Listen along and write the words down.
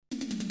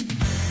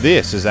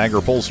This is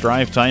AgriPulse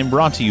Drive Time,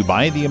 brought to you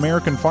by the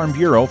American Farm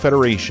Bureau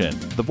Federation,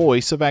 the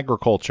voice of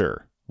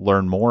agriculture.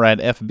 Learn more at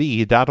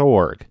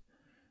fb.org.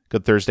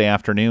 Good Thursday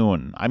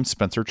afternoon. I'm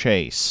Spencer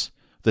Chase.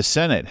 The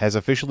Senate has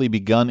officially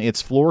begun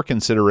its floor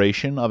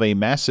consideration of a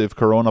massive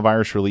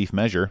coronavirus relief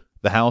measure.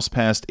 The House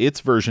passed its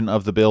version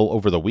of the bill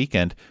over the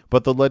weekend,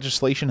 but the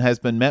legislation has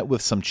been met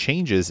with some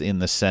changes in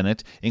the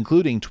Senate,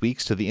 including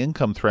tweaks to the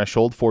income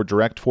threshold for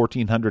direct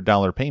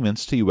 $1,400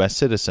 payments to U.S.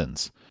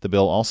 citizens. The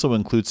bill also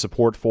includes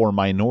support for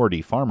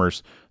minority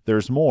farmers.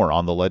 There's more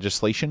on the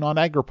legislation on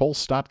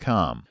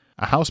agripulse.com.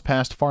 A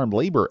House-passed farm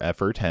labor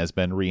effort has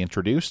been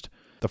reintroduced.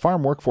 The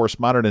Farm Workforce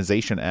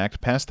Modernization Act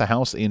passed the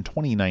House in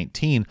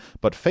 2019,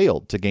 but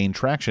failed to gain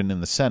traction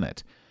in the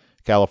Senate.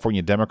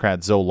 California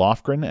Democrat Zoe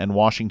Lofgren and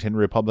Washington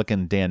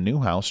Republican Dan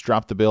Newhouse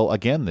dropped the bill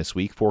again this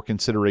week for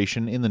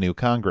consideration in the new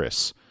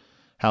Congress.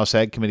 House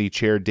Ag Committee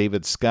Chair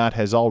David Scott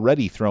has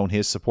already thrown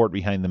his support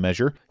behind the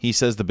measure. He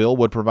says the bill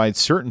would provide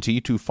certainty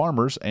to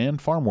farmers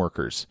and farm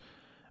workers.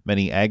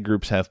 Many ag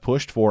groups have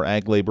pushed for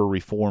ag labor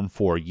reform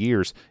for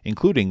years,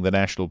 including the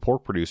National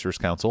Pork Producers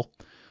Council.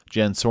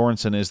 Jen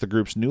Sorensen is the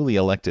group's newly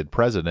elected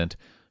president.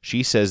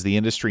 She says the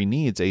industry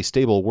needs a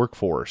stable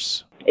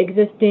workforce.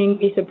 Existing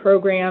visa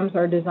programs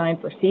are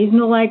designed for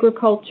seasonal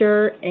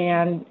agriculture,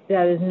 and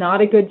that is not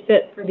a good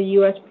fit for the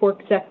U.S. pork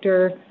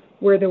sector,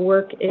 where the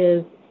work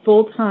is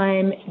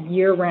full-time,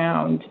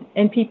 year-round.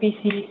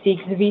 NPPC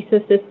seeks a visa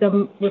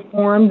system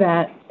reform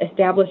that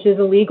establishes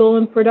a legal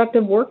and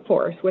productive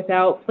workforce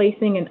without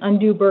placing an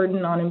undue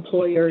burden on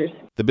employers.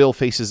 The bill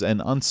faces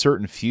an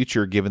uncertain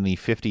future given the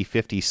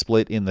 50-50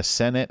 split in the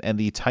Senate and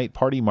the tight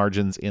party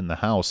margins in the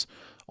House.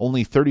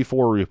 Only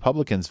 34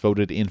 Republicans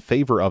voted in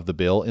favor of the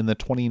bill in the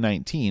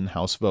 2019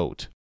 House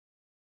vote.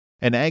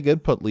 An ag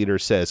input leader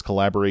says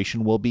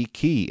collaboration will be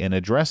key in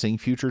addressing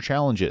future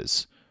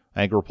challenges.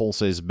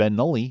 AgriPulse's Ben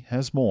Nulley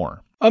has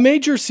more. A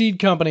major seed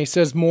company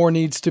says more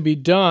needs to be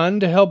done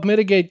to help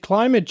mitigate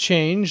climate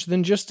change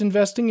than just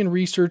investing in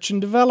research and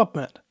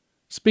development.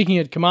 Speaking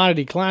at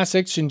Commodity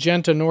Classics,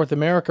 Syngenta North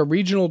America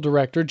Regional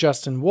Director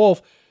Justin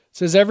Wolf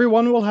says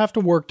everyone will have to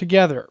work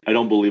together. I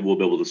don't believe we'll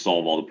be able to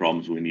solve all the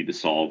problems we need to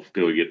solve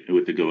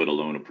with the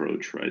go-it-alone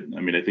approach, right?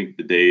 I mean, I think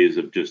the days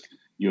of just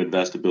you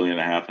invest $1.5 billion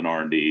in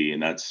R&D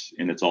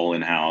and it's all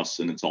in-house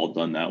and it's all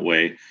done that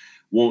way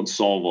won't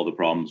solve all the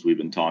problems we've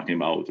been talking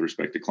about with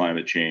respect to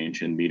climate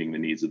change and meeting the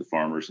needs of the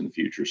farmers in the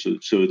future.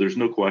 So there's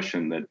no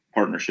question that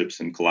partnerships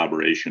and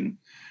collaboration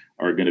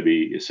are going to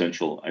be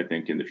essential, I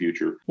think, in the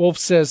future. Wolf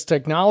says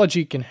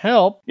technology can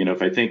help.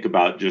 If I think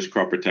about just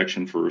crop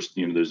protection first,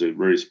 there's a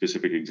very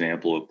specific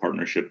example of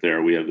partnership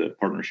there. We have the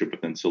partnership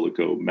with In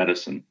Silico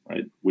Medicine,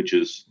 right? Which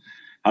is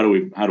how do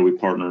we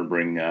partner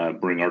and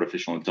bring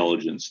artificial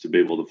intelligence to be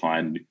able to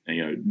find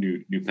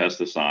new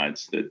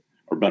pesticides that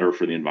are better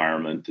for the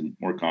environment and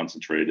more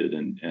concentrated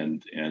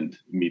and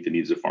meet the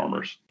needs of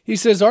farmers. He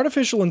says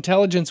artificial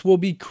intelligence will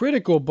be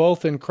critical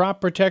both in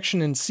crop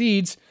protection and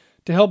seeds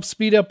to help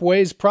speed up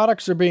ways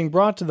products are being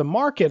brought to the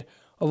market,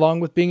 along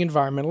with being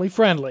environmentally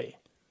friendly.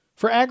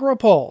 For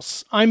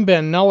AgriPulse, I'm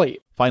Ben Nulley.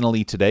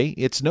 Finally today,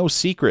 it's no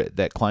secret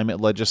that climate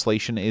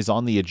legislation is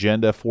on the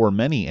agenda for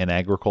many in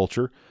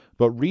agriculture,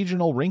 but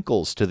regional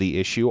wrinkles to the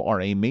issue are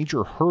a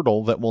major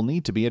hurdle that will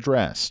need to be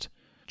addressed.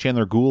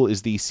 Chandler Gould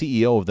is the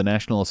CEO of the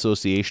National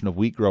Association of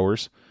Wheat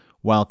Growers.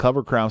 While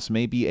cover crops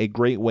may be a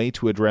great way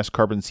to address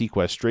carbon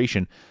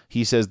sequestration,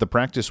 he says the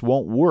practice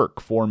won't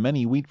work for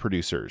many wheat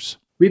producers.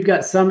 We've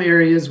got some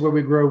areas where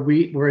we grow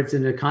wheat where it's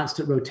in a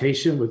constant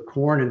rotation with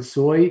corn and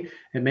soy.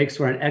 It makes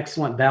for an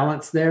excellent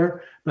balance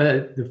there.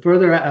 But the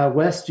further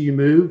west you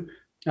move,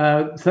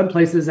 some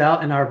places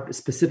out in our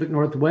Pacific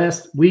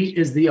Northwest, wheat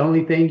is the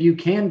only thing you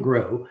can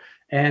grow.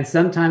 And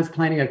sometimes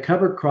planting a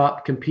cover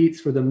crop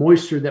competes for the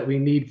moisture that we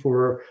need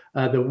for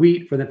the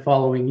wheat for the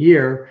following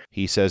year.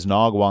 He says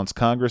NOG wants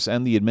Congress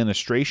and the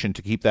administration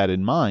to keep that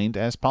in mind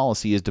as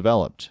policy is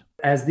developed.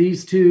 As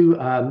these two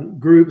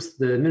groups,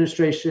 the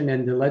administration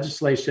and the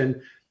legislation,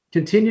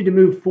 continue to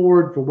move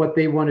forward for what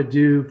they want to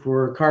do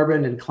for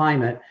carbon and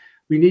climate,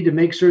 we need to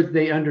make sure that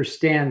they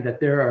understand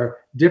that there are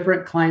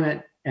different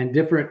climate and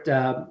different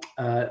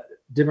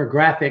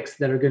demographics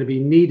that are going to be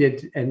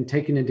needed and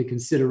taken into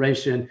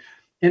consideration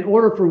in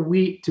order for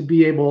wheat to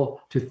be able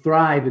to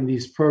thrive in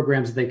these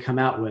programs they come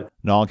out with.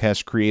 NOG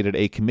has created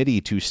a committee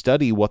to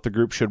study what the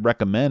group should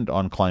recommend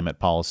on climate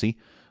policy.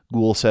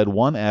 Gould said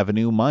one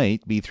avenue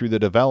might be through the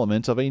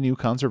development of a new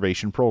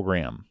conservation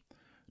program.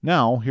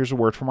 Now, here's a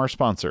word from our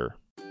sponsor.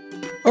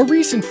 A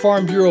recent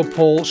Farm Bureau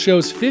poll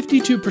shows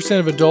 52%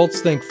 of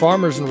adults think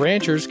farmers and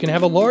ranchers can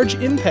have a large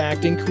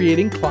impact in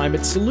creating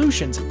climate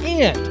solutions,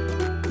 and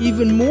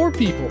even more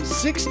people,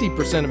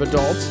 60% of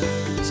adults,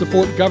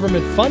 support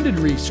government-funded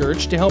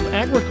research to help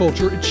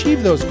agriculture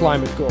achieve those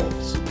climate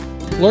goals.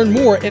 Learn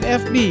more at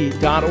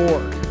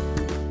fb.org.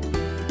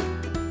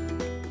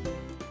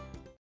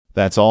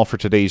 That's all for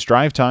today's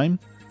Drive Time.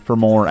 For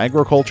more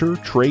agriculture,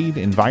 trade,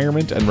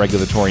 environment, and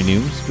regulatory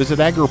news, visit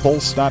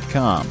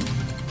agripulse.com.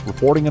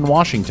 Reporting in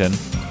Washington,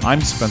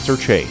 I'm Spencer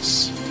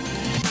Chase.